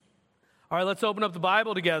All right, let's open up the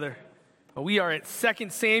Bible together. We are at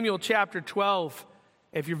 2 Samuel chapter 12.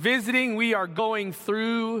 If you're visiting, we are going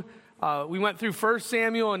through, we went through 1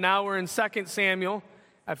 Samuel and now we're in 2 Samuel.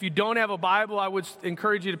 If you don't have a Bible, I would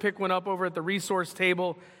encourage you to pick one up over at the resource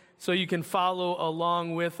table so you can follow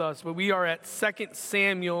along with us. But we are at 2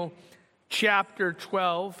 Samuel chapter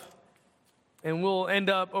 12. And we'll end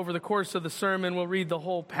up over the course of the sermon, we'll read the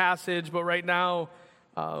whole passage. But right now,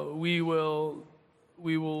 we will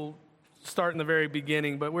start in the very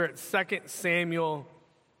beginning. But we're at 2 Samuel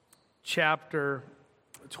chapter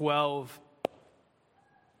 12.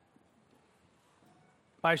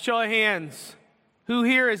 By show of hands, who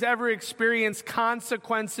here has ever experienced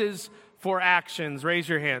consequences for actions? Raise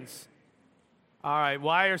your hands. All right,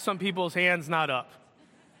 why are some people's hands not up?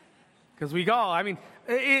 Because we go,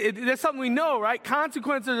 that's something we know, right?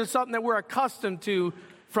 Consequences are something that we're accustomed to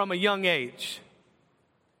from a young age.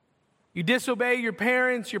 You disobey your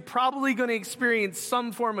parents, you're probably going to experience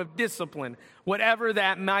some form of discipline, whatever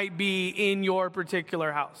that might be in your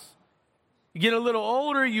particular house. You get a little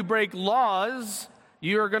older, you break laws,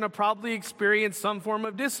 you're going to probably experience some form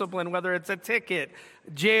of discipline, whether it's a ticket,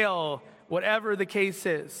 jail, whatever the case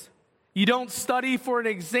is. You don't study for an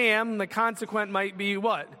exam, the consequence might be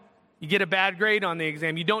what? You get a bad grade on the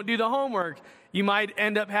exam. You don't do the homework, you might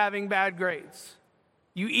end up having bad grades.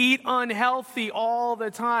 You eat unhealthy all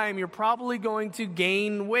the time, you're probably going to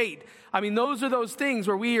gain weight. Those are those things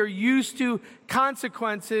where we are used to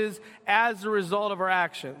consequences as a result of our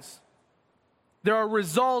actions. There are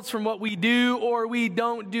results from what we do or we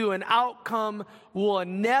don't do. An outcome will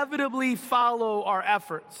inevitably follow our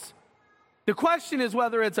efforts. The question is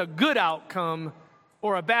whether it's a good outcome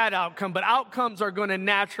or a bad outcome, but outcomes are going to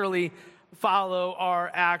naturally follow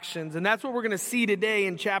our actions. And that's what we're going to see today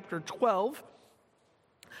in chapter 12.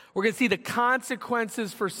 We're going to see the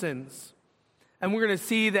consequences for sins. And we're going to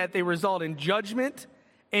see that they result in judgment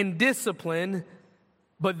and discipline.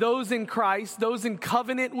 But those in Christ, those in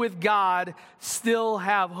covenant with God, still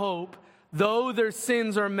have hope. Though their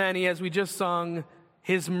sins are many, as we just sung,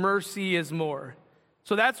 His mercy is more.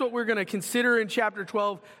 So that's what we're going to consider in chapter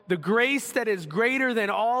 12, the grace that is greater than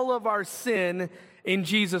all of our sin in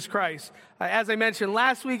Jesus Christ. As I mentioned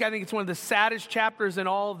last week, I think it's one of the saddest chapters in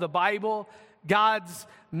all of the Bible.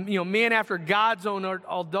 Man after God's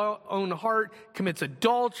own heart commits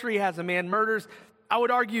adultery, has a man murders. I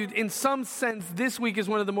would argue in some sense this week is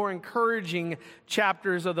one of the more encouraging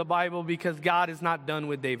chapters of the Bible because God is not done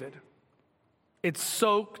with David. It's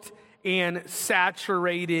soaked and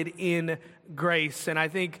saturated in grace. And I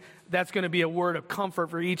think that's going to be a word of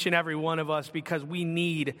comfort for each and every one of us because we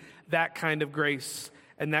need that kind of grace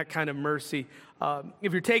and that kind of mercy.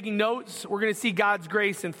 If you're taking notes, we're going to see God's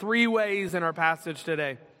grace in three ways in our passage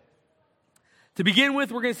today. To begin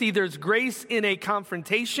with, we're going to see there's grace in a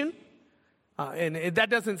confrontation. And that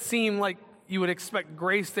doesn't seem like you would expect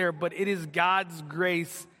grace there, but it is God's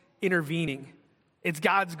grace intervening. It's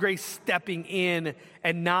God's grace stepping in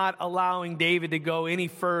and not allowing David to go any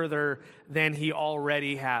further than he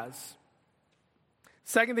already has.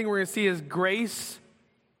 Second thing we're going to see is grace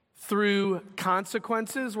through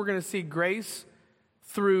consequences. We're going to see grace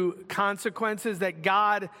through consequences, that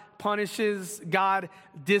God punishes, God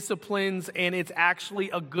disciplines, and it's actually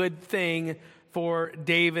a good thing for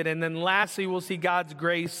David. And then lastly, we'll see God's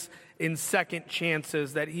grace in second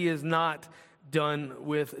chances, that He is not done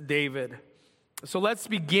with David. So let's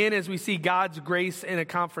begin as we see God's grace in a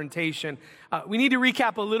confrontation. We need to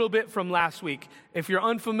recap a little bit from last week. If you're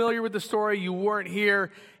unfamiliar with the story, you weren't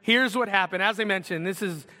here, here's what happened. As I mentioned, this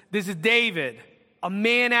is David, a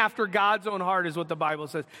man after God's own heart is what the Bible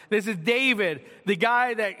says. This is David, the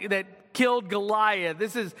guy that killed Goliath.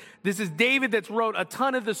 This is David that's wrote a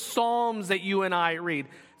ton of the Psalms that you and I read.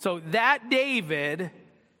 So that David,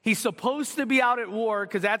 he's supposed to be out at war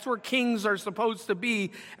because that's where kings are supposed to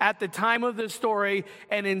be at the time of the story.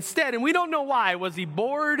 And instead, and we don't know why, was he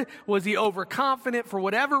bored? Was he overconfident? For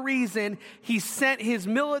whatever reason, he sent his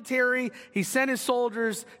military, he sent his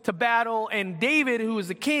soldiers to battle. And David, who was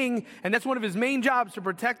a king, and that's one of his main jobs to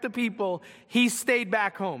protect the people, he stayed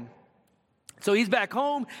back home. So he's back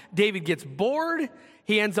home. David gets bored.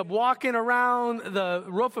 He ends up walking around the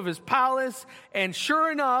roof of his palace. And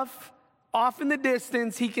sure enough, off in the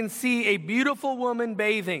distance, he can see a beautiful woman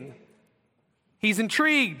bathing. He's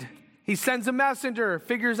intrigued. He sends a messenger,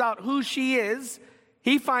 figures out who she is.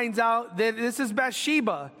 He finds out that this is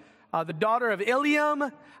Bathsheba, the daughter of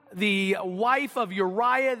Eliam, the wife of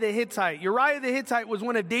Uriah the Hittite. Uriah the Hittite was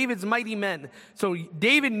one of David's mighty men. So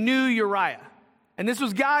David knew Uriah. And this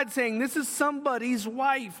was God saying, this is somebody's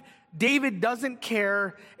wife. David doesn't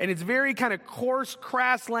care, and it's very kind of coarse,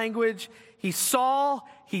 crass language. He saw,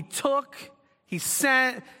 he took, he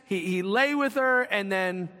sent, he lay with her, and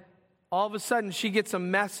then all of a sudden she gets a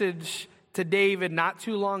message to David not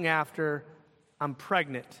too long after, I'm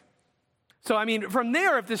pregnant. So, I mean, from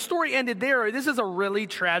there, if the story ended there, this is a really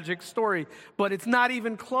tragic story, but it's not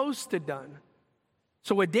even close to done.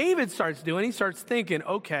 So what David starts doing, he starts thinking,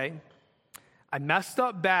 okay, I messed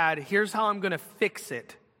up bad. Here's how I'm going to fix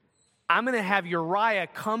it. I'm going to have Uriah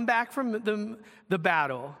come back from the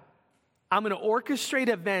battle. I'm going to orchestrate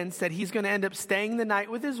events that he's going to end up staying the night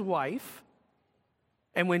with his wife.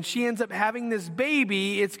 And when she ends up having this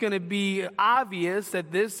baby, it's going to be obvious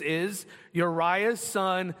that this is Uriah's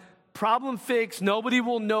son. Problem fixed. Nobody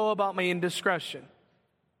will know about my indiscretion.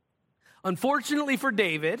 Unfortunately for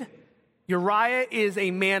David, Uriah is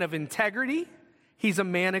a man of integrity. He's a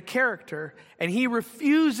man of character, and he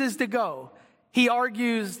refuses to go. He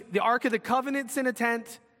argues the Ark of the Covenant's in a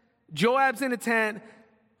tent, Joab's in a tent,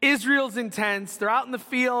 Israel's in tents, they're out in the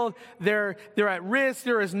field, they're at risk.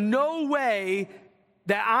 There is no way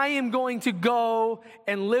that I am going to go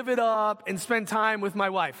and live it up and spend time with my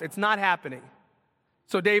wife. It's not happening.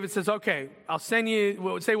 So David says, okay, I'll send you,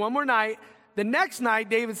 we'll say one more night. The next night,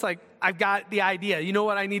 David's like, I've got the idea. You know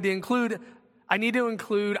what I need to include? I need to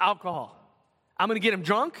include alcohol. I'm going to get him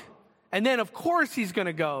drunk, and then, of course, he's going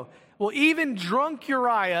to go. Well, even drunk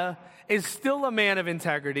Uriah is still a man of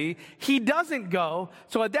integrity. He doesn't go.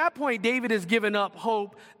 So at that point, David has given up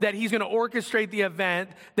hope that he's going to orchestrate the event,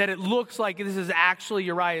 that it looks like this is actually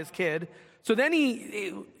Uriah's kid. So then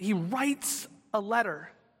he writes a letter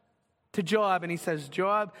to Joab, and he says,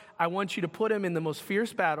 Joab, I want you to put him in the most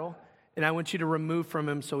fierce battle, and I want you to remove from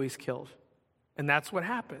him so he's killed. And that's what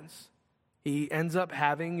happens. He ends up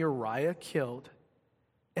having Uriah killed.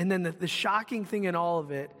 And then the shocking thing in all of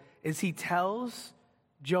it is he tells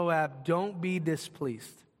Joab, don't be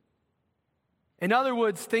displeased. In other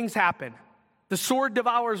words, things happen. The sword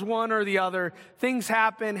devours one or the other. Things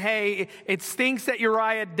happen. Hey, it stinks that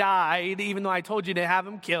Uriah died, even though I told you to have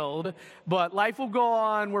him killed. But life will go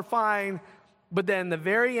on. We're fine. But then the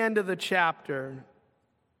very end of the chapter,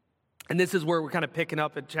 and this is where we're kind of picking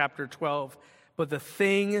up at chapter 12, but the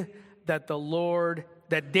thing that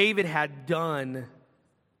David had done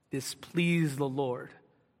displeased the Lord.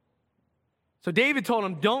 So David told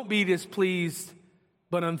him, don't be displeased,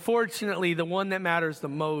 but unfortunately, the one that matters the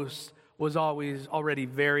most was already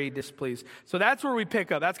very displeased. So that's where we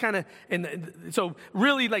pick up. That's kind of, so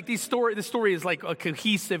really like the story is like a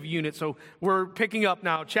cohesive unit. So we're picking up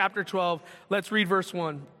now, chapter 12. Let's read verse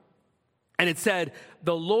 1. And it said,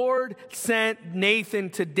 the Lord sent Nathan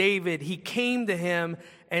to David. He came to him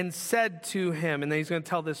and said to him, and then he's going to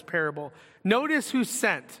tell this parable. Notice who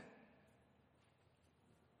sent.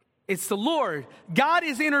 It's the Lord. God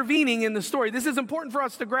is intervening in the story. This is important for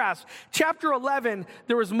us to grasp. Chapter 11,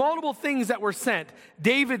 there was multiple things that were sent.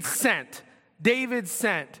 David sent.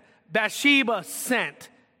 Bathsheba sent.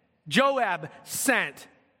 Joab sent.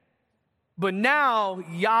 But now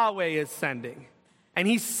Yahweh is sending. And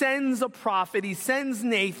he sends a prophet. He sends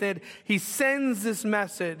Nathan. He sends this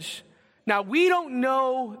message. Now, we don't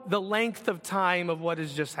know the length of time of what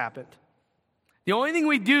has just happened. The only thing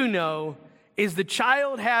we do know is the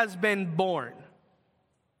child has been born.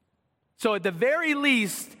 So at the very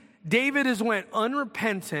least, David has went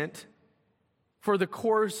unrepentant for the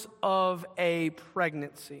course of a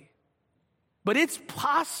pregnancy. But it's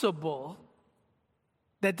possible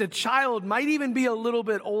that the child might even be a little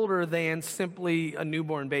bit older than simply a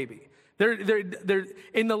newborn baby.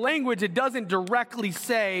 In the language, it doesn't directly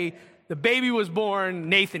say the baby was born,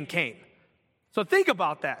 Nathan came. So think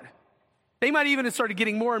about that. They might even have started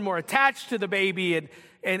getting more and more attached to the baby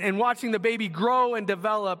and watching the baby grow and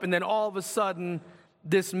develop, and then all of a sudden,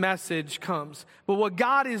 this message comes. But what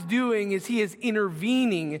God is doing is he is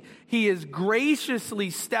intervening. He is graciously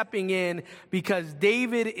stepping in because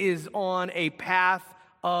David is on a path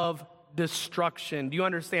of destruction. Do you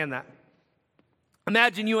understand that?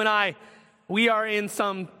 Imagine you and I, we are in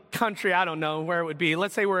some country, I don't know where it would be.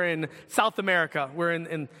 Let's say we're in South America. We're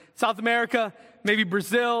in South America, maybe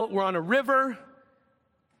Brazil. We're on a river.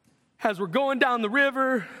 As we're going down the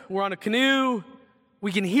river, we're on a canoe.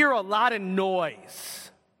 We can hear a lot of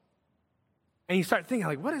noise. And you start thinking,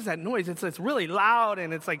 like, what is that noise? It's really loud,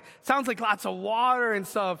 and it's like, sounds like lots of water and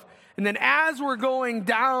stuff. And then as we're going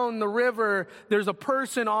down the river, there's a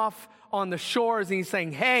person off on the shores, and he's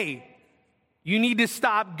saying, hey, you need to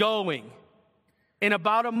stop going. In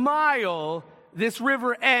about a mile, this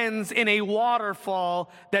river ends in a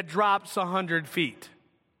waterfall that drops 100 feet.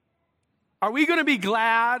 Are we going to be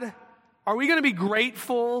glad? Are we going to be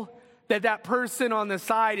grateful that person on the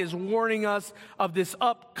side is warning us of this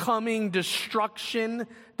upcoming destruction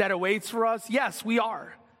that awaits for us? Yes, we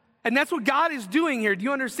are. And that's what God is doing here. Do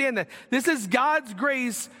you understand that? This is God's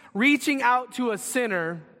grace reaching out to a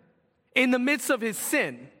sinner in the midst of his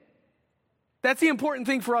sin. That's the important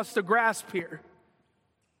thing for us to grasp here.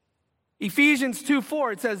 Ephesians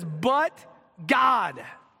 2:4, it says, but God,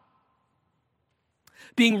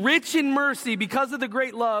 being rich in mercy because of the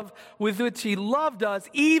great love with which he loved us,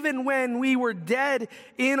 even when we were dead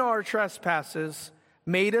in our trespasses,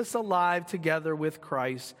 made us alive together with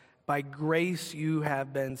Christ. By grace you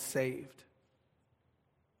have been saved.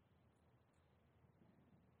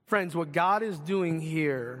 Friends, what God is doing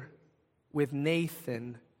here with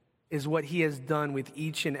Nathan is what he has done with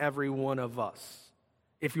each and every one of us,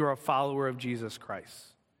 if you're a follower of Jesus Christ.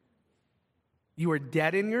 You are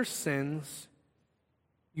dead in your sins.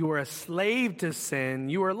 You are a slave to sin.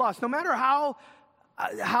 You are lost. No matter how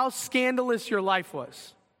scandalous your life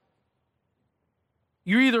was.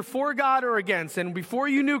 You're either for God or against. And before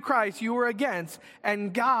you knew Christ, you were against.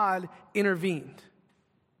 And God intervened.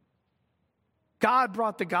 God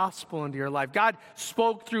brought the gospel into your life. God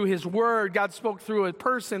spoke through his word. God spoke through a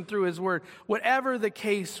person through his word. Whatever the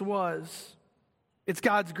case was, it's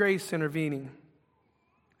God's grace intervening.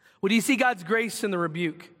 Well, do you see God's grace in the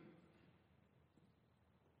rebuke?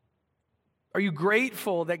 Are you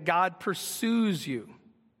grateful that God pursues you?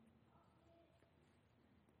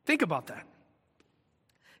 Think about that.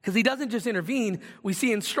 Because he doesn't just intervene, we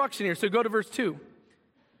see instruction here. So go to verse 2.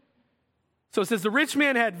 So it says, the rich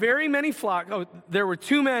man had very many flocks. Oh, there were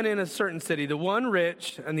two men in a certain city, the one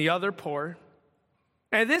rich and the other poor.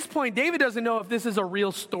 And at this point, David doesn't know if this is a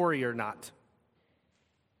real story or not.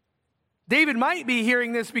 David might be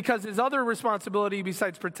hearing this because his other responsibility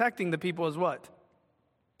besides protecting the people is what?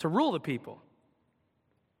 To rule the people.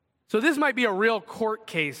 So this might be a real court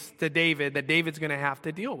case to David that David's going to have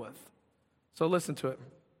to deal with. So listen to it.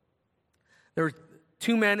 There were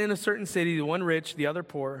two men in a certain city, the one rich, the other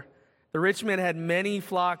poor. The rich man had many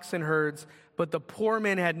flocks and herds, but the poor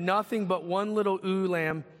man had nothing but one little ewe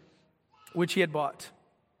lamb, which he had bought.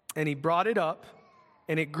 And he brought it up,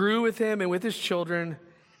 and it grew with him and with his children.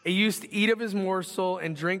 It used to eat of his morsel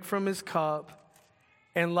and drink from his cup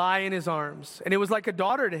and lie in his arms. And it was like a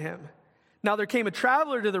daughter to him. Now there came a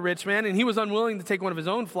traveler to the rich man, and he was unwilling to take one of his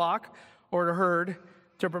own flock or a herd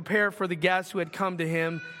to prepare for the guests who had come to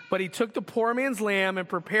him. But he took the poor man's lamb and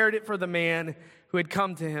prepared it for the man who had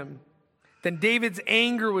come to him. Then David's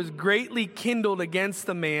anger was greatly kindled against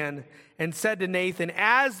the man and said to Nathan,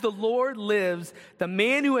 as the Lord lives, the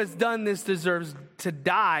man who has done this deserves to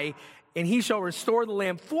die, and he shall restore the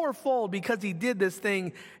lamb fourfold because he did this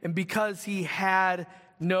thing and because he had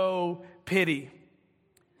no pity.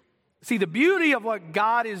 See, the beauty of what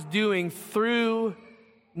God is doing through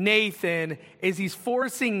Nathan is he's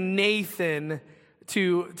forcing Nathan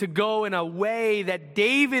to go in a way that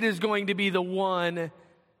David is going to be the one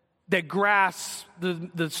that grasps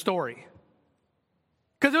the story.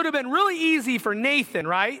 Because it would have been really easy for Nathan,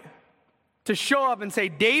 right, to show up and say,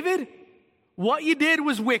 David, what you did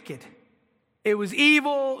was wicked. It was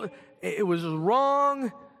evil. It was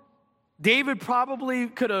wrong. David probably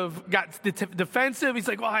could have got defensive. He's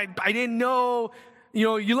like, well, I didn't know. You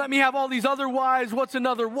know, you let me have all these other wives. What's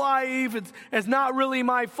another wife? It's not really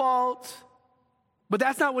my fault. But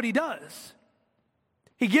that's not what he does.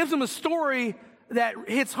 He gives him a story that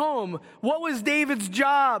hits home. What was David's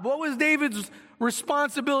job? What was David's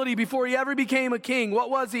responsibility before he ever became a king? What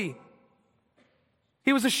was he?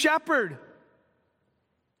 He was a shepherd.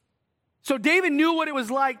 So David knew what it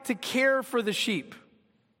was like to care for the sheep.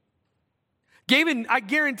 I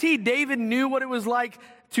guarantee David knew what it was like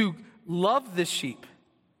to love the sheep.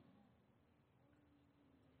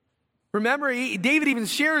 Remember, David even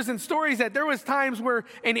shares in stories that there was times where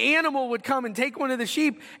an animal would come and take one of the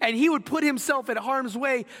sheep, and he would put himself at harm's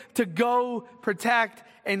way to go protect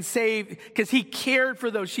and save, because he cared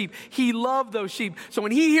for those sheep. He loved those sheep. So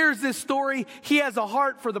when he hears this story, he has a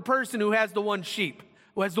heart for the person who has the one sheep,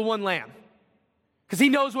 who has the one lamb, because he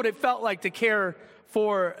knows what it felt like to care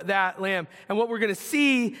for that lamb. And what we're going to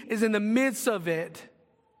see is in the midst of it,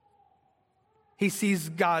 he sees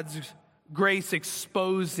God's grace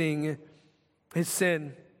exposing his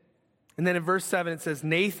sin. And then in verse 7 it says,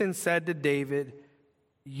 Nathan said to David,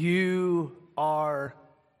 you are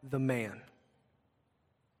the man.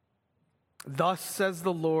 Thus says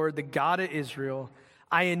the Lord, the God of Israel,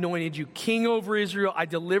 I anointed you king over Israel. I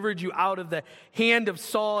delivered you out of the hand of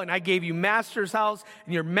Saul, and I gave you master's house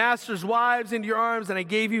and your master's wives into your arms, and I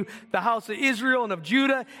gave you the house of Israel and of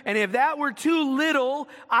Judah. And if that were too little,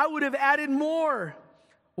 I would have added more.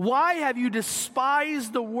 Why have you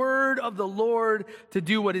despised the word of the Lord to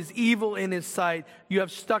do what is evil in his sight? You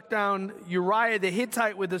have struck down Uriah the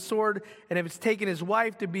Hittite with the sword, and have taken his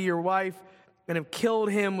wife to be your wife, and have killed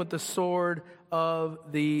him with the sword of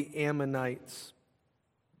the Ammonites.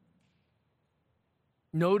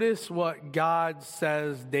 Notice what God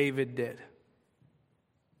says David did.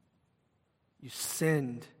 You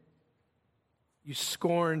sinned. You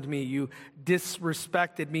scorned me. You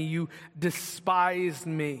disrespected me. You despised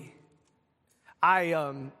me.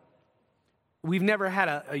 We've never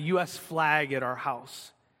had a U.S. flag at our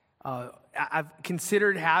house. I've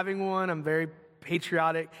considered having one. I'm very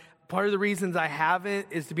patriotic. Part of the reasons I haven't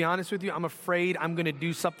is, to be honest with you, I'm afraid I'm going to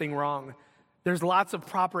do something wrong. There's lots of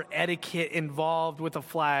proper etiquette involved with a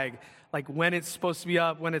flag, like when it's supposed to be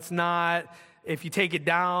up, when it's not, if you take it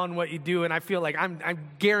down, what you do. And I feel like I'm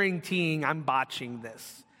guaranteeing I'm botching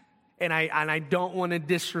this. And I don't want to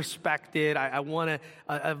disrespect it. I want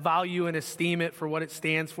to value and esteem it for what it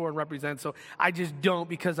stands for and represents. So I just don't,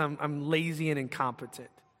 because I'm lazy and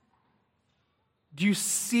incompetent. Do you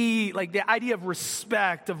see, like, the idea of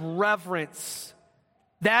respect, of reverence?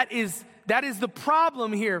 That is the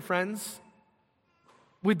problem here, friends,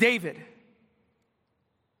 with David.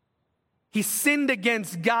 He sinned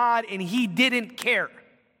against God and he didn't care.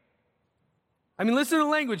 I mean, listen to the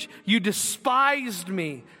language. You despised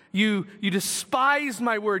me. You despised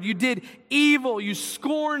my word. You did evil. You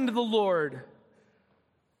scorned the Lord.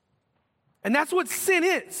 And that's what sin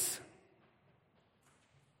is.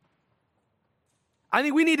 I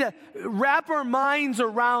think we need to wrap our minds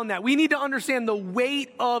around that. We need to understand the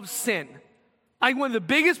weight of sin. I think one of the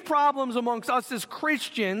biggest problems amongst us as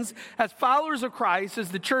Christians, as followers of Christ, as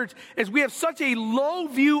the church, is we have such a low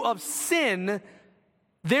view of sin,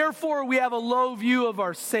 therefore we have a low view of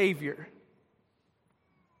our Savior.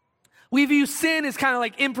 We view sin as kind of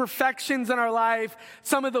like imperfections in our life,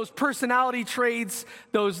 some of those personality traits,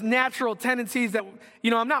 those natural tendencies that,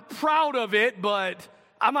 I'm not proud of it, but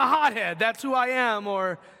I'm a hothead, that's who I am,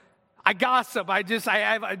 or I gossip, I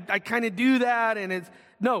kind of do that, and it's,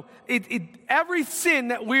 no, every sin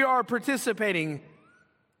that we are participating,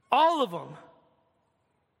 all of them,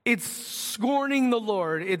 it's scorning the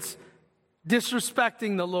Lord, it's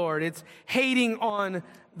disrespecting the Lord, it's hating on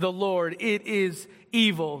the Lord, it is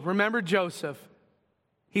evil. Remember Joseph?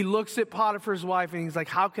 He looks at Potiphar's wife and he's like,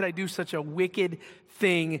 how could I do such a wicked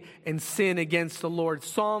thing and sin against the Lord?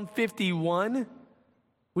 Psalm 51,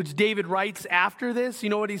 which David writes after this,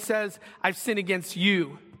 you know what he says? I've sinned against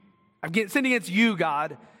you. I've sinned against you,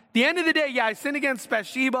 God. The end of the day, I sinned against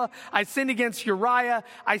Bathsheba. I sinned against Uriah.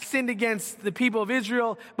 I sinned against the people of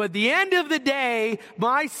Israel. But the end of the day,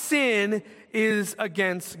 my sin is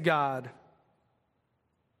against God.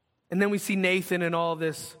 And then we see Nathan and all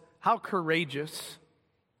this. How courageous.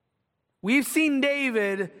 We've seen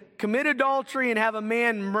David commit adultery and have a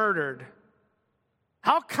man murdered.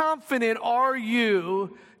 How confident are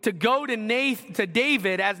you to go to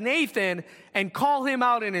David as Nathan and call him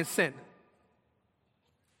out in his sin?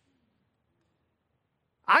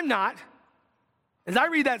 I'm not. As I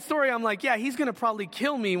read that story, I'm like, yeah, he's going to probably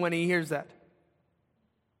kill me when he hears that.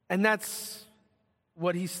 And that's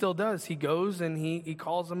what he still does. He goes and he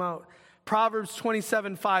calls him out. Proverbs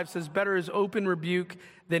 27:5 says, better is open rebuke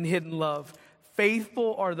than hidden love.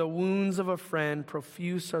 Faithful are the wounds of a friend,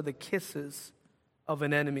 profuse are the kisses of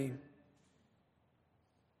an enemy.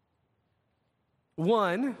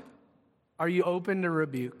 One, are you open to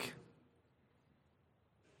rebuke?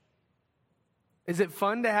 Is it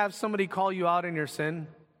fun to have somebody call you out in your sin?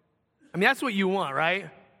 I mean, that's what you want, right?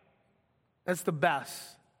 That's the best.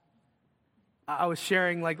 I was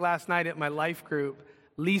sharing like last night at my life group,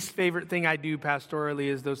 least favorite thing I do pastorally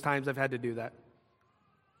is those times I've had to do that.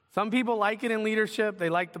 Some people like it in leadership. They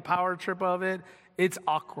like the power trip of it. It's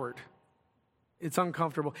awkward. It's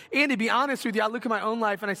uncomfortable. And to be honest with you, I look at my own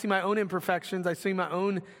life and I see my own imperfections. I see my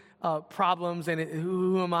own problems and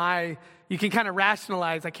who am I? You can kind of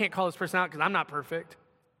rationalize, I can't call this person out because I'm not perfect.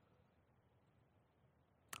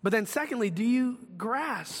 But then secondly, do you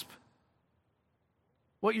grasp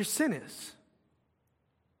what your sin is?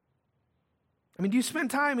 I mean, do you spend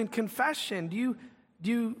time in confession? Do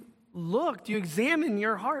you examine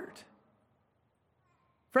your heart?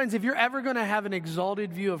 Friends, if you're ever going to have an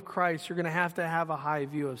exalted view of Christ, you're going to have a high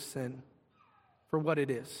view of sin for what it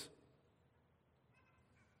is.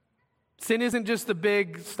 Sin isn't just the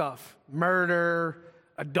big stuff, murder,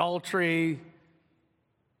 adultery,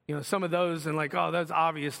 some of those, and like, oh, that's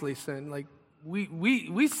obviously sin. Like,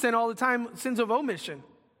 we sin all the time, sins of omission.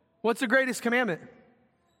 What's the greatest commandment?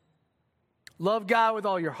 Love God with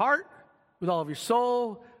all your heart, with all of your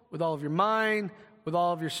soul, with all of your mind, with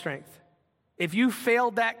all of your strength. If you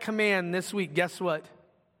failed that command this week, guess what?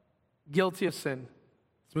 Guilty of sin.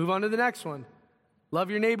 Let's move on to the next one.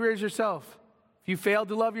 Love your neighbor as yourself. If you failed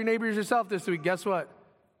to love your neighbor as yourself this week, guess what?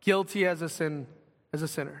 Guilty as a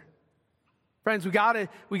sinner. Friends, we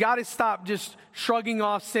gotta stop just shrugging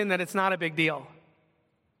off sin that it's not a big deal.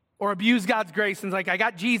 Or abuse God's grace and like, I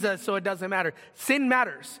got Jesus, so it doesn't matter. Sin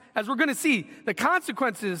matters. As we're going to see, the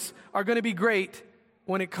consequences are going to be great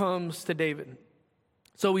when it comes to David.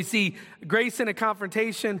 So we see grace in a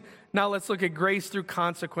confrontation. Now let's look at grace through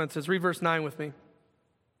consequences. Read verse 9 with me.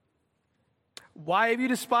 Why have you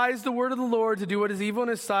despised the word of the Lord to do what is evil in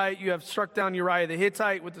his sight? You have struck down Uriah the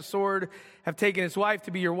Hittite with the sword, have taken his wife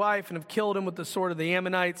to be your wife, and have killed him with the sword of the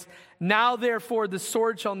Ammonites. Now therefore the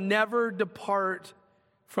sword shall never depart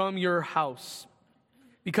from your house,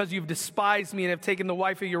 because you've despised me and have taken the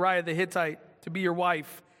wife of Uriah the Hittite to be your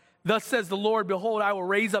wife. Thus says the Lord, behold, I will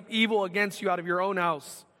raise up evil against you out of your own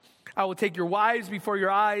house. I will take your wives before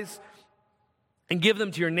your eyes and give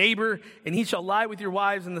them to your neighbor, and he shall lie with your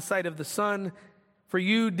wives in the sight of the sun. For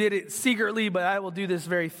you did it secretly, but I will do this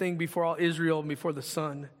very thing before all Israel and before the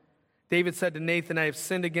sun. David said to Nathan, I have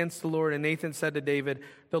sinned against the Lord. And Nathan said to David,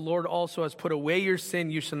 the Lord also has put away your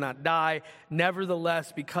sin. You shall not die.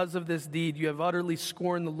 Nevertheless, because of this deed, you have utterly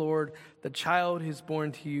scorned the Lord. The child who is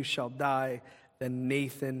born to you shall die. Then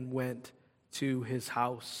Nathan went to his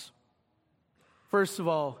house. First of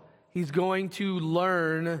all, he's going to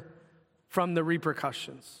learn from the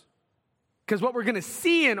repercussions. Because what we're going to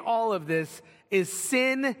see in all of this is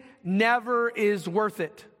sin never is worth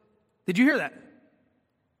it. Did you hear that?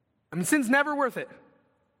 I mean, sin's never worth it.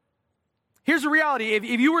 Here's the reality. If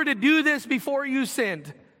you were to do this before you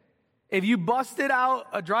sinned, if you busted out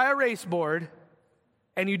a dry erase board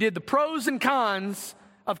and you did the pros and cons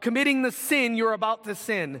of committing the sin you're about to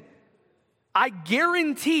sin, I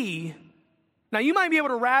guarantee, now you might be able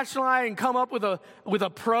to rationalize and come up with a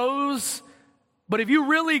pros, but if you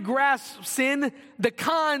really grasp sin, the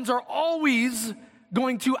cons are always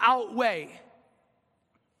going to outweigh.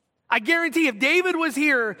 I guarantee if David was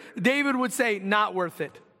here, David would say, not worth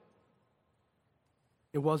it.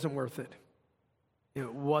 It wasn't worth it.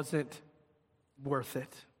 It wasn't worth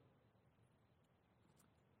it.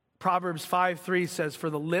 Proverbs 5:3 says, for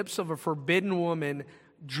the lips of a forbidden woman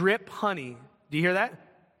drip honey. Do you hear that?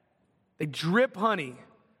 They drip honey.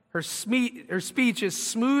 Her speech is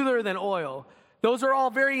smoother than oil. Those are all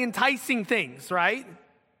very enticing things, right?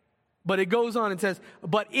 But it goes on and says,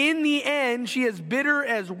 but in the end, she is bitter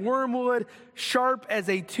as wormwood, sharp as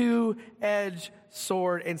a two-edged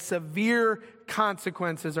sword, and severe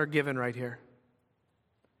consequences are given right here.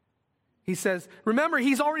 He says, remember,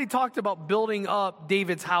 he's already talked about building up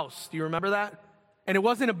David's house. Do you remember that? And it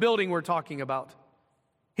wasn't a building we're talking about.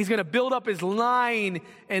 He's going to build up his line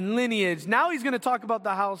and lineage. Now he's going to talk about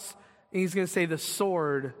the house, and he's going to say the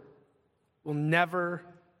sword will never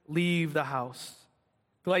leave the house.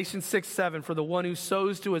 Galatians 6:7, for the one who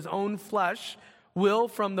sows to his own flesh will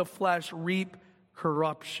from the flesh reap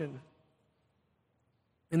corruption.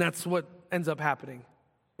 And that's what ends up happening.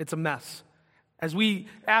 It's a mess.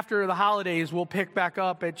 After the holidays, we'll pick back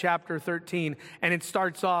up at chapter 13, and it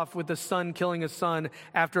starts off with a son killing a son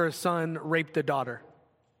after a son raped a daughter.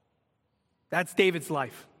 That's David's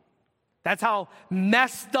life. That's how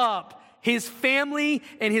messed up his family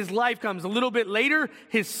and his life comes. A little bit later,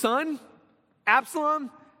 his son, Absalom,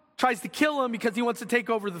 tries to kill him because he wants to take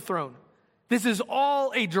over the throne. This is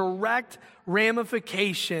all a direct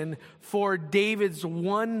ramification for David's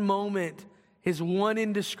one moment, his one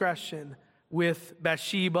indiscretion with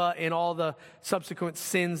Bathsheba and all the subsequent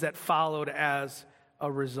sins that followed as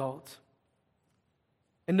a result.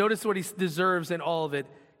 And notice what he deserves in all of it.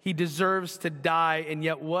 He deserves to die, and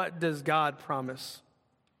yet what does God promise?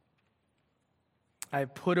 I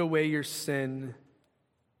have put away your sin.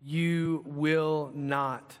 You will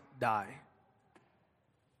not die.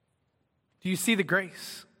 Do you see the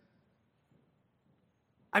grace?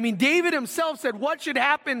 I mean, David himself said, what should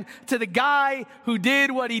happen to the guy who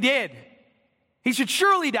did what he did? He should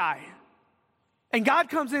surely die. And God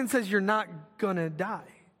comes in and says, you're not going to die.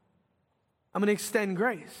 I'm going to extend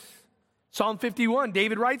grace. Psalm 51,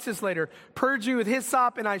 David writes this later, purge me with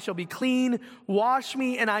hyssop and I shall be clean. Wash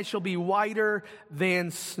me and I shall be whiter than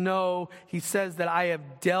snow. He says that I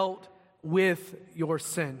have dealt with your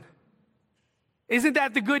sin. Isn't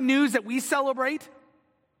that the good news that we celebrate?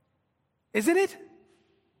 Isn't it?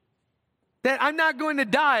 That I'm not going to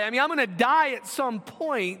die. I mean, I'm going to die at some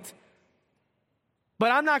point,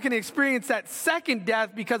 but I'm not going to experience that second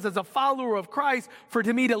death, because as a follower of Christ,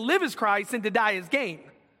 to me to live is Christ and to die is gain.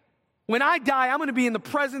 When I die, I'm going to be in the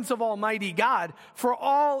presence of Almighty God for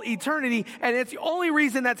all eternity. And it's the only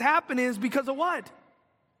reason that's happened is because of what?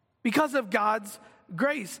 Because of God's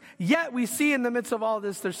grace. Yet we see in the midst of all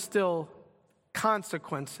this, there's still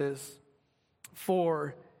consequences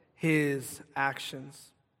for his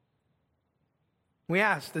actions. We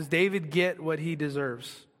ask, does David get what he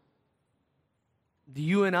deserves? Do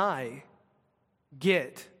you and I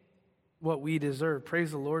get what we deserve?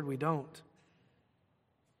 Praise the Lord, we don't.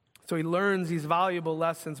 So he learns these valuable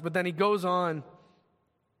lessons, but then he goes on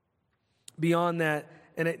beyond that.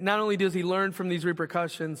 And not only does he learn from these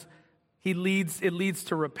repercussions, it leads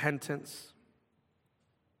to repentance.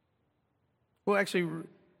 Well, actually,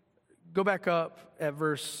 go back up at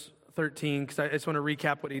verse 13, because I just want to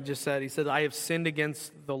recap what he just said. He said, I have sinned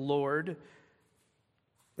against the Lord.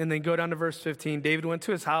 And then go down to verse 15. David went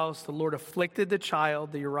to his house. The Lord afflicted the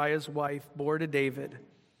child that Uriah's wife bore to David,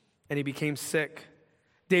 and he became sick.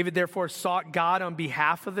 David therefore sought God on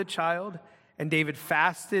behalf of the child, and David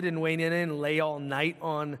fasted and waited in and lay all night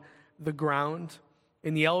on the ground.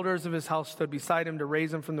 And the elders of his house stood beside him to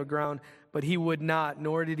raise him from the ground, but he would not,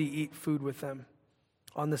 nor did he eat food with them.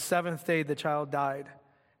 On the seventh day the child died,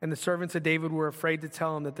 and the servants of David were afraid to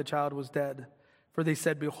tell him that the child was dead. For they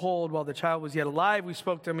said, behold, while the child was yet alive, we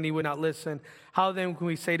spoke to him, and he would not listen. How then can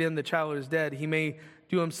we say to him, the child is dead? He may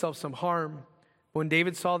do himself some harm. When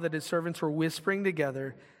David saw that his servants were whispering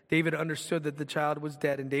together, David understood that the child was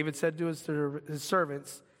dead. And David said to his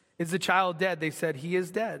servants, is the child dead? They said, he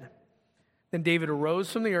is dead. Then David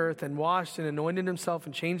arose from the earth and washed and anointed himself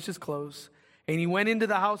and changed his clothes. And he went into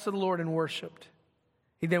the house of the Lord and worshiped.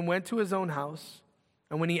 He then went to his own house.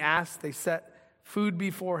 And when he asked, they set food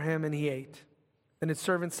before him, and he ate. Then his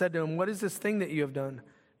servants said to him, what is this thing that you have done?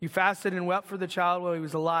 You fasted and wept for the child while he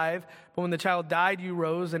was alive, but when the child died, you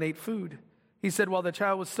rose and ate food. He said, while the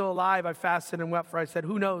child was still alive, I fasted and wept, for I said,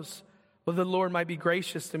 who knows? Well, the Lord might be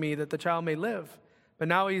gracious to me that the child may live. But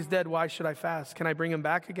now he's dead, why should I fast? Can I bring him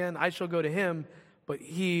back again? I shall go to him, but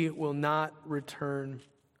he will not return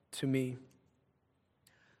to me.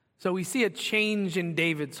 So we see a change in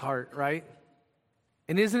David's heart, right?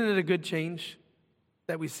 And isn't it a good change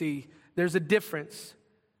that we see? There's a difference.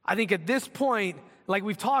 I think at this point, like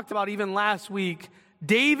we've talked about even last week,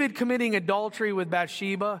 David committing adultery with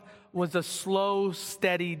Bathsheba was a slow,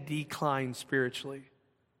 steady decline spiritually.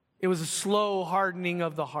 It was a slow hardening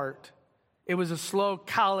of the heart. It was a slow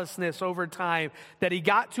callousness over time that he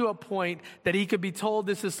got to a point that he could be told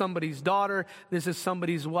this is somebody's daughter, this is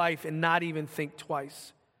somebody's wife, and not even think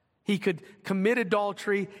twice. He could commit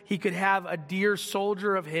adultery. He could have a dear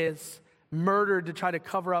soldier of his murdered to try to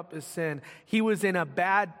cover up his sin. He was in a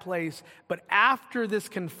bad place. But after this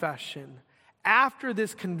confession, after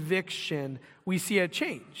this conviction, we see a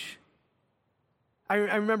change. I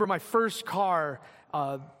remember my first car,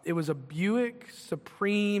 it was a Buick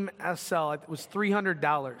Supreme SL. It was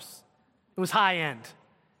 $300. It was high end.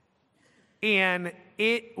 And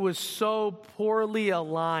it was so poorly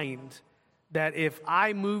aligned that if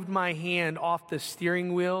I moved my hand off the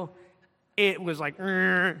steering wheel, it was like,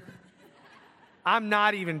 I'm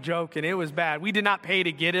not even joking. It was bad. We did not pay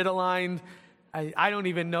to get it aligned. I don't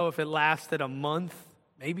even know if it lasted a month,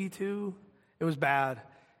 maybe 2. It was bad.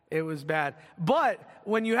 It was bad. But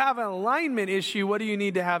when you have an alignment issue, what do you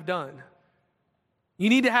need to have done? You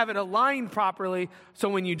need to have it aligned properly so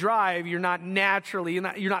when you drive, you're not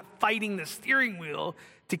fighting the steering wheel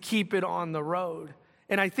to keep it on the road.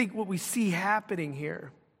 And I think what we see happening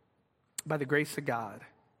here, by the grace of God,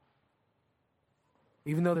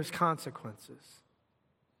 even though there's consequences,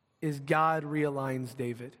 is God realigns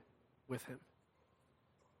David with him.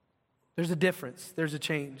 There's a difference. There's a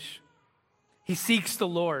change. He seeks the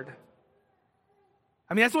Lord.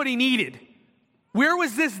 I mean, that's what he needed. Where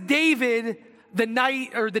was this David the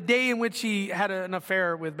night or the day in which he had an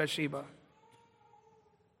affair with Bathsheba?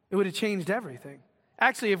 It would have changed everything.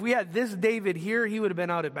 Actually, if we had this David here, he would have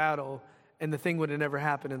been out at battle, and the thing would have never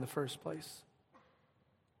happened in the first place.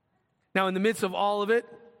 Now, in the midst of all of it,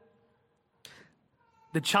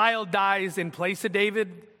 the child dies in place of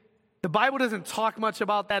David. The Bible doesn't talk much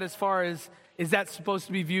about that as far as, is that supposed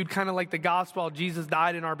to be viewed kind of like the gospel, Jesus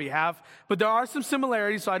died in our behalf? But there are some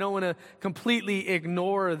similarities, so I don't want to completely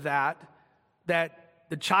ignore that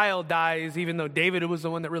the child dies, even though David was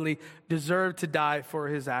the one that really deserved to die for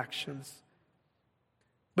his actions.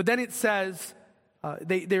 But then it says,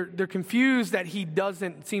 they're confused that he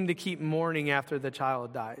doesn't seem to keep mourning after the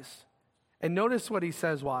child dies. And notice what he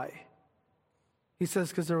says why. He says,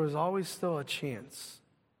 because there was always still a chance.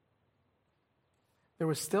 There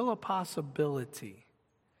was still a possibility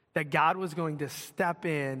that God was going to step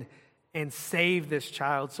in and save this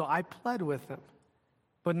child. So I pled with him.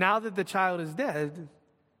 But now that the child is dead,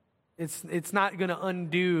 it's not going to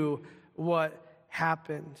undo what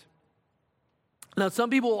happened. Now, some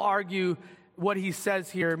people will argue what he says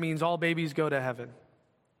here means all babies go to heaven.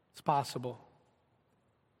 It's possible.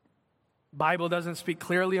 Bible doesn't speak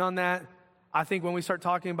clearly on that. I think when we start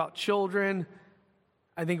talking about children,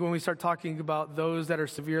 I think when we start talking about those that are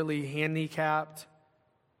severely handicapped,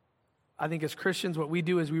 I think as Christians, what we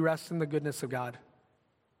do is we rest in the goodness of God.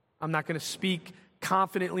 I'm not going to speak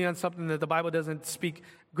confidently on something that the Bible doesn't speak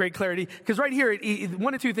great clarity. Because right here,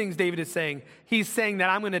 one of two things David is saying. He's saying that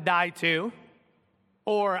I'm going to die too,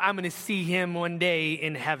 or I'm going to see him one day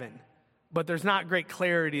in heaven. But there's not great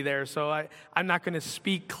clarity there, so I'm not going to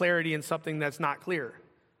speak clarity in something that's not clear.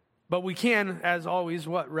 But we can, as always,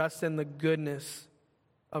 rest in the goodness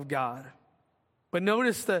of God. But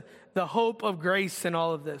notice the hope of grace in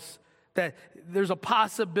all of this, that there's a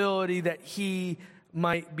possibility that he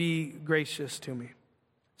might be gracious to me.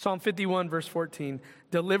 Psalm 51, verse 14,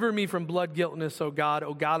 deliver me from blood guiltness, O God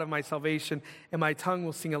of my salvation, and my tongue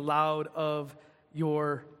will sing aloud of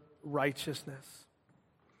your righteousness.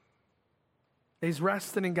 He's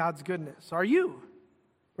resting in God's goodness. Are you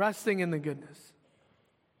resting in the goodness?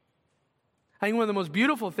 I think one of the most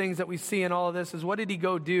beautiful things that we see in all of this is, what did he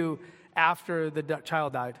go do after the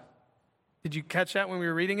child died? Did you catch that when we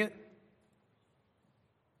were reading it?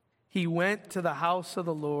 He went to the house of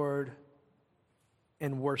the Lord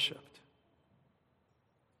and worshiped.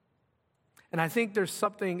 And I think there's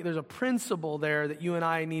a principle there that you and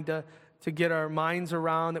I need to get our minds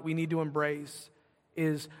around, that we need to embrace,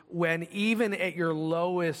 is when even at your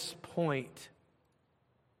lowest point,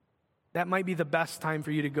 that might be the best time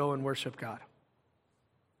for you to go and worship God.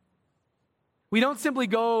 We don't simply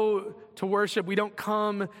go to worship. We don't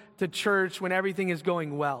come to church when everything is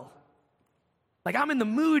going well. Like, I'm in the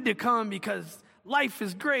mood to come because life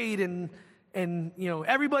is great and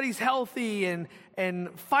everybody's healthy and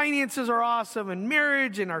finances are awesome and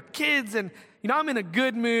marriage and our kids and I'm in a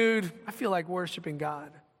good mood. I feel like worshiping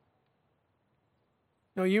God.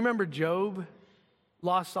 You remember Job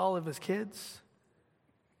lost all of his kids,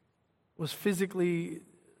 was physically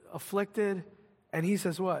afflicted, and he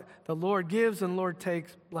says what? The Lord gives and the Lord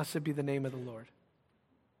takes. Blessed be the name of the Lord.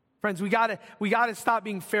 Friends, we gotta stop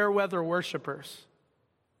being fair weather worshipers.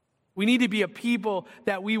 We need to be a people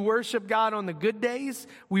that we worship God on the good days,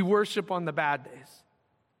 we worship on the bad days.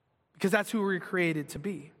 Because that's who we're created to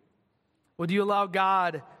be. Will you allow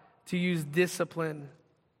God to use discipline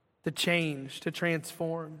to change, to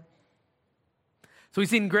transform? So we've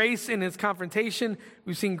seen grace in his confrontation,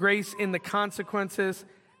 we've seen grace in the consequences,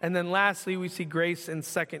 and then lastly, we see grace in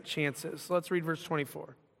second chances. So let's read verse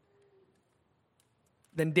 24.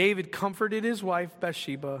 Then David comforted his wife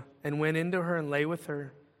Bathsheba and went into her and lay with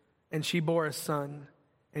her. And she bore a son,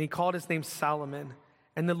 and he called his name Solomon.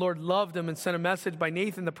 And the Lord loved him and sent a message by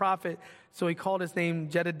Nathan the prophet. So he called his name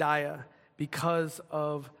Jedediah, because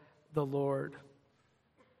of the Lord.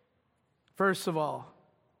 First of all,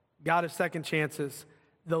 God of second chances.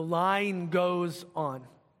 The line goes on.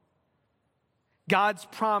 God's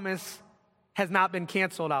promise has not been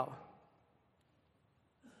canceled out.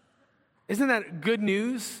 Isn't that good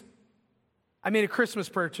news? I made a Christmas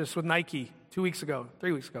purchase with Nike 3 weeks ago.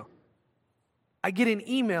 I get an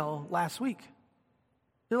email last week.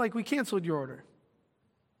 They're like, we canceled your order.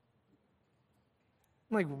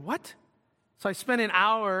 I'm like, what? So I spent an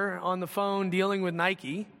hour on the phone dealing with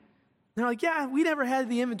Nike. They're like, yeah, we never had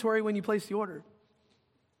the inventory when you placed the order.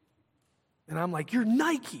 And I'm like, you're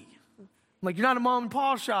Nike. I'm like, you're not a mom and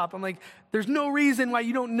pop shop. I'm like, there's no reason why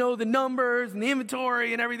you don't know the numbers and the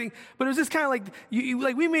inventory and everything. But it was just kind of like,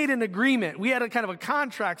 we made an agreement. We had a kind of a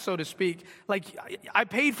contract, so to speak. Like, I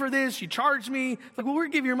paid for this. You charged me. It's like, well, we're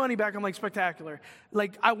going to give you your money back. I'm like, spectacular.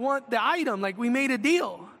 Like, I want the item. Like, we made a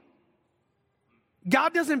deal.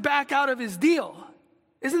 God doesn't back out of his deal.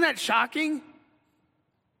 Isn't that shocking?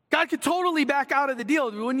 God could totally back out of the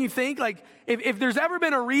deal. Wouldn't you think? Like, if there's ever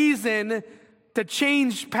been a reason to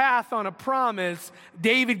change path on a promise,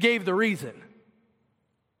 David gave the reason.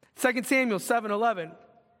 2 Samuel 7:11.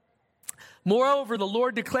 Moreover, the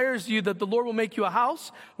Lord declares to you that the Lord will make you a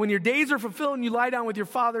house. When your days are fulfilled and you lie down with your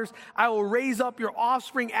fathers, I will raise up your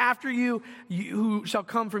offspring after you, who shall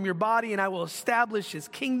come from your body, and I will establish his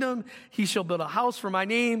kingdom. He shall build a house for my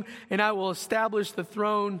name, and I will establish the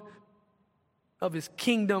throne of his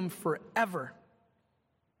kingdom forever.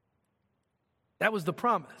 That was the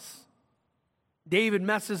promise. David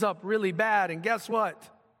messes up really bad, and guess what?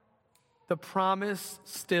 The promise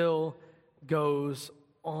still goes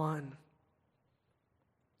on.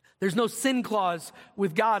 There's no sin clause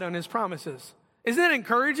with God on his promises. Isn't that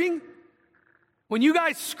encouraging? When you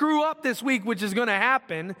guys screw up this week, which is going to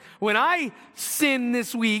happen, when I sin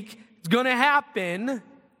this week, it's going to happen,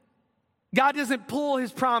 God doesn't pull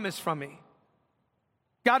his promise from me.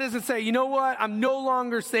 God doesn't say, you know what, I'm no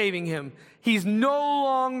longer saving him. He's no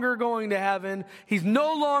longer going to heaven. He's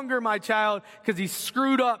no longer my child because he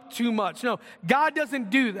screwed up too much. No, God doesn't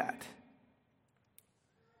do that.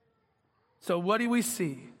 So what do we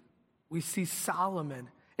see? We see Solomon.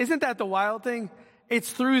 Isn't that the wild thing?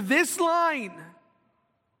 It's through this line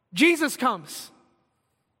Jesus comes.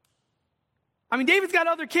 I mean, David's got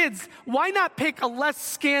other kids. Why not pick a less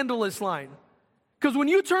scandalous line? Because when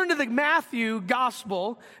you turn to the Matthew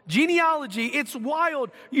gospel, genealogy, it's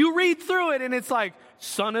wild. You read through it and it's like,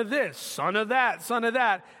 son of this, son of that, son of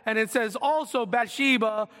that. And it says also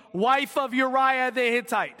Bathsheba, wife of Uriah the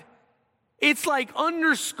Hittite. It's like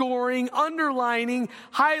underscoring, underlining,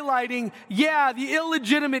 highlighting, the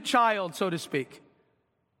illegitimate child, so to speak.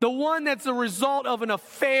 The one that's a result of an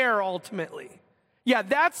affair ultimately. Yeah,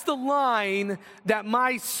 that's the line that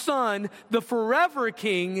my son, the forever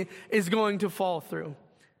king, is going to fall through.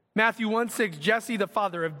 Matthew 1:6, Jesse the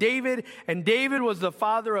father of David, and David was the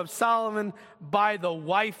father of Solomon by the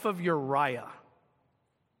wife of Uriah.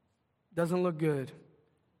 Doesn't look good.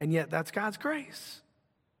 And yet that's God's grace.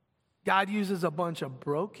 God uses a bunch of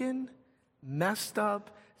broken, messed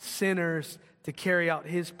up sinners to carry out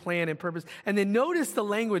his plan and purpose. And then notice the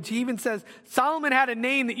language. He even says, Solomon had a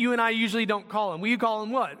name that you and I usually don't call him. We call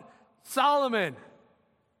him what? Solomon.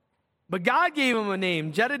 But God gave him a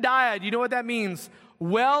name, Jedediah. Do you know what that means?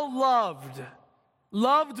 Well loved.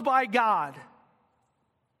 Loved by God.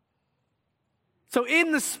 So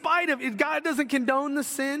in the spite of it, God doesn't condone the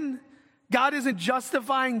sin. God isn't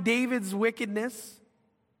justifying David's wickedness.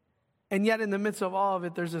 And yet in the midst of all of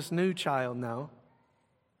it, there's this new child now,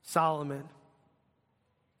 Solomon,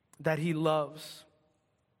 that he loves.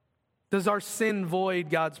 Does our sin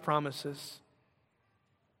void God's promises?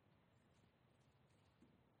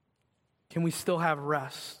 Can we still have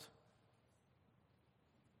rest?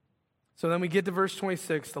 So then we get to verse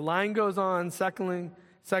 26. The line goes on. Second,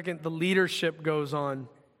 the leadership goes on.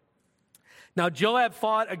 Now Joab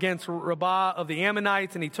fought against Rabbah of the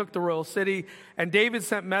Ammonites, and he took the royal city. And David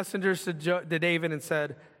sent messengers to David and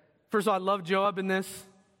said, first of all, I love Joab in this.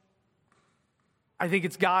 I think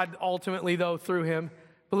it's God ultimately, though, through him.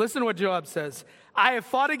 But listen to what Joab says. I have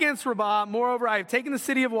fought against Rabbah. Moreover, I have taken the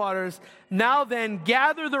city of waters. Now then,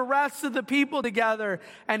 gather the rest of the people together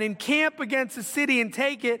and encamp against the city and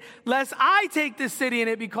take it, lest I take this city and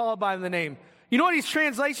it be called by the name. You know what his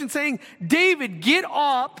translation saying? David, get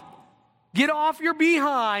up, get off your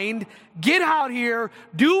behind, get out here,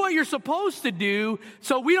 do what you're supposed to do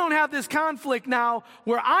so we don't have this conflict now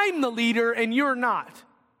where I'm the leader and you're not.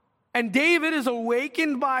 And David is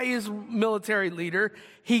awakened by his military leader.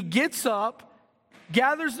 He gets up,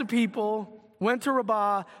 gathers the people, went to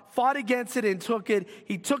Rabbah, fought against it and took it.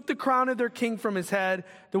 He took the crown of their king from his head.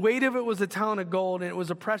 The weight of it was a talent of gold, and it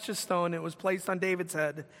was a precious stone. It was placed on David's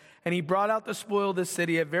head. And he brought out the spoil of the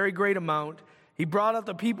city, a very great amount. He brought out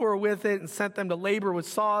the people who were with it and sent them to labor with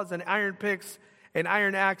saws and iron picks and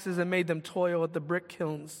iron axes and made them toil at the brick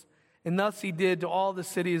kilns. And thus he did to all the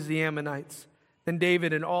cities of the Ammonites. Then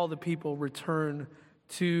David and all the people returned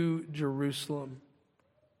to Jerusalem.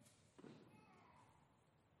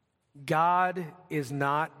 God is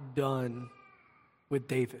not done with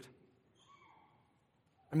David.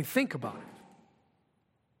 I mean, think about it.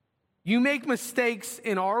 You make mistakes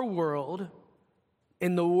in our world,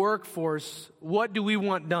 in the workforce, what do we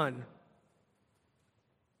want done?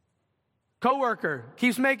 Coworker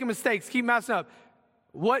keeps making mistakes, keep messing up.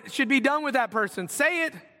 What should be done with that person? Say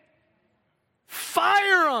it.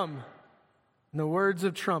 Fire them. In the words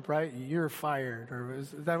of Trump, right? You're fired. Or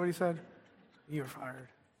is that what he said? You're fired.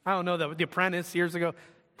 I don't know that with The Apprentice years ago,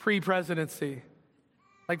 pre-presidency.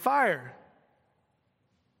 Like fire.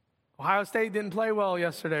 Ohio State didn't play well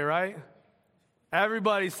yesterday, right?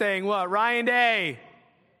 Everybody's saying what? Ryan Day.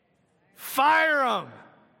 Fire him.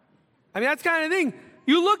 I mean, that's kind of thing.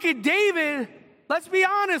 You look at David, let's be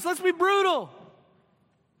honest, let's be brutal.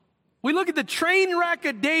 We look at the train wreck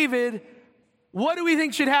of David. What do we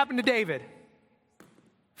think should happen to David?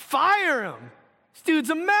 Fire him. This dude's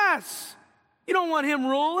a mess. You don't want him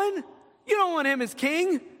ruling. You don't want him as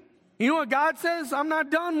king. You know what God says? I'm not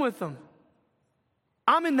done with him.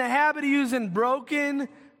 I'm in the habit of using broken,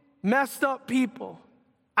 messed up people.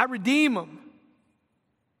 I redeem them.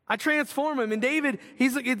 I transform him. And David,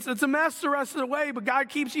 it's a mess the rest of the way, but God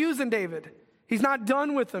keeps using David. He's not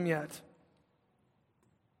done with him yet.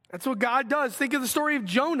 That's what God does. Think of the story of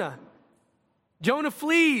Jonah. Jonah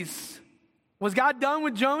flees. Was God done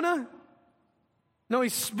with Jonah? No, he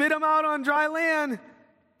spit him out on dry land.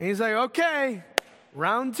 And he's like, okay,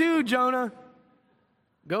 round 2, Jonah.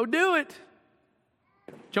 Go do it.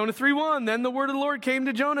 Jonah 3:1, then the word of the Lord came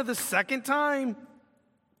to Jonah the second time.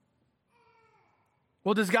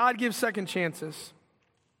 Well, does God give second chances?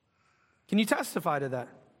 Can you testify to that?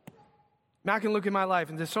 I can look at my life,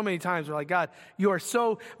 and there's so many times where like, God, you are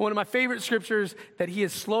so, one of my favorite scriptures, that he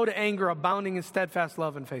is slow to anger, abounding in steadfast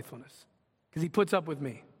love and faithfulness. Because he puts up with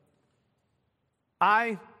me.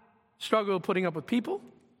 I struggle putting up with people.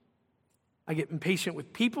 I get impatient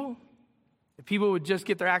with people. If people would just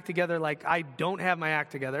get their act together like I don't have my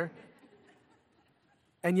act together.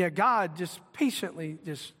 And yet God just patiently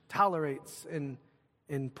just tolerates and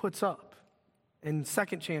puts up and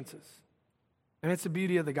second chances. And it's the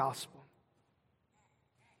beauty of the gospel.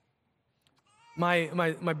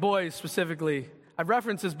 My boys specifically, I've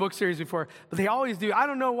referenced this book series before, but they always do. I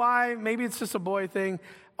don't know why. Maybe it's just a boy thing.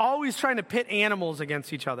 Always trying to pit animals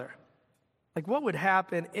against each other. Like, what would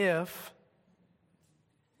happen if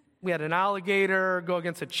we had an alligator go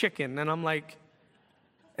against a chicken? And I'm like,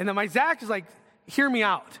 and then my Zach is like, hear me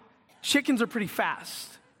out. Chickens are pretty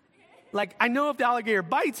fast. Like, I know if the alligator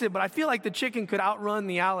bites it, but I feel like the chicken could outrun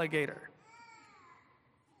the alligator.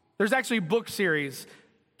 There's actually a book series: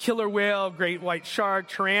 killer whale, great white shark,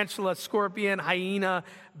 tarantula, scorpion, hyena,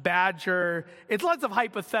 badger. It's lots of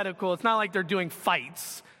hypothetical. It's not like they're doing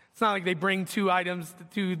fights. It's not like they bring two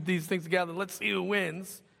these things together. Let's see who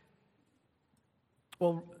wins.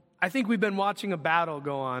 Well, I think we've been watching a battle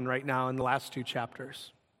go on right now in the last 2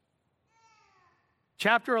 chapters.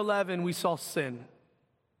 Chapter 11, we saw sin,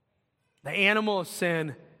 the animal of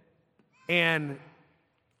sin. And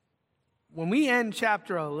when we end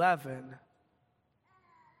chapter 11,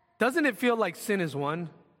 doesn't it feel like sin is won?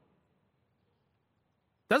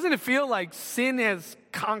 Doesn't it feel like sin has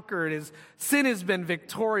conquered, sin has been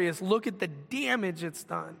victorious? Look at the damage it's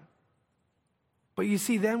done. But you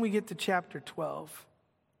see, then we get to chapter 12.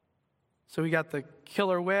 So we got the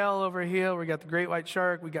killer whale over here, we got the great white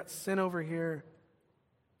shark, we got sin over here,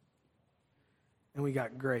 and we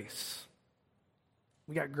got grace.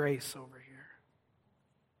 We got grace over here.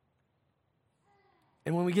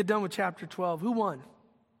 And when we get done with chapter 12, who won?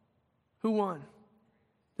 Who won?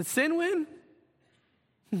 Did sin win?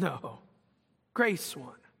 No. Grace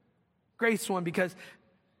won. Grace won because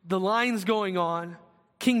the line's going on.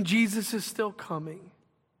 King Jesus is still coming.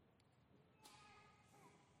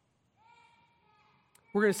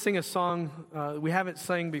 We're going to sing a song we haven't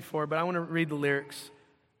sang before, but I want to read the lyrics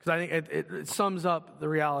because I think it sums up the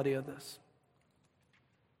reality of this.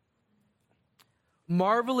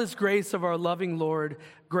 Marvelous grace of our loving Lord,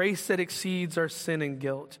 grace that exceeds our sin and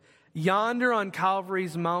guilt. Yonder on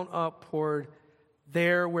Calvary's mount uppward,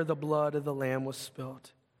 there where the blood of the Lamb was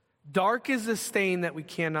spilt. Dark is the stain that we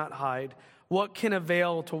cannot hide. What can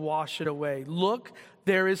avail to wash it away? Look,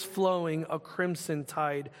 there is flowing a crimson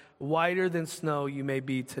tide. Whiter than snow you may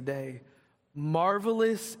be today.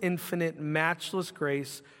 Marvelous, infinite, matchless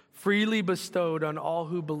grace, freely bestowed on all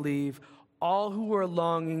who believe, all who are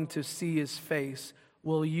longing to see his face.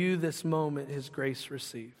 Will you this moment his grace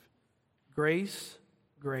receive? Grace,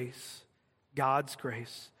 grace, God's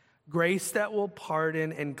grace. Grace that will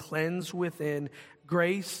pardon and cleanse within.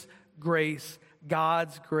 Grace, grace,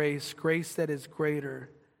 God's grace. Grace that is greater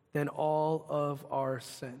than all of our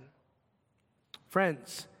sin.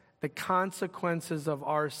 Friends, the consequences of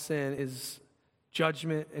our sin is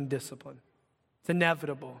judgment and discipline. It's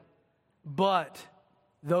inevitable. But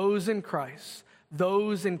those in Christ,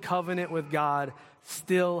 those in covenant with God,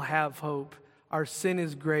 still have hope. Our sin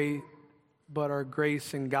is great, but our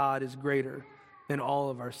grace in God is greater than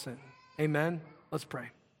all of our sin. Amen? Let's pray.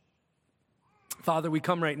 Father, we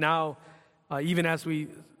come right now, even as we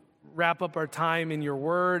wrap up our time in your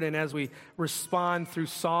word and as we respond through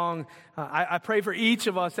song, I pray for each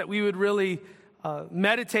of us that we would really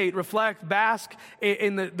meditate, reflect, bask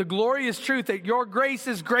in the glorious truth that your grace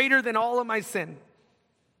is greater than all of my sin.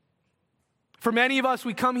 For many of us,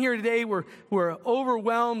 we come here today, we're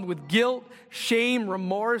overwhelmed with guilt, shame,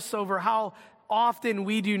 remorse over how often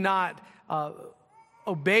we do not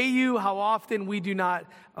obey you, how often we do not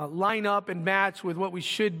line up and match with what we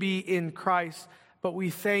should be in Christ. But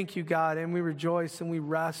we thank you, God, and we rejoice and we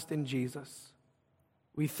rest in Jesus.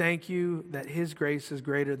 We thank you that his grace is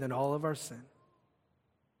greater than all of our sin.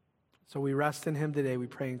 So we rest in him today. We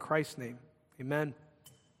pray in Christ's name. Amen.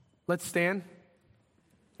 Let's stand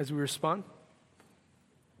as we respond.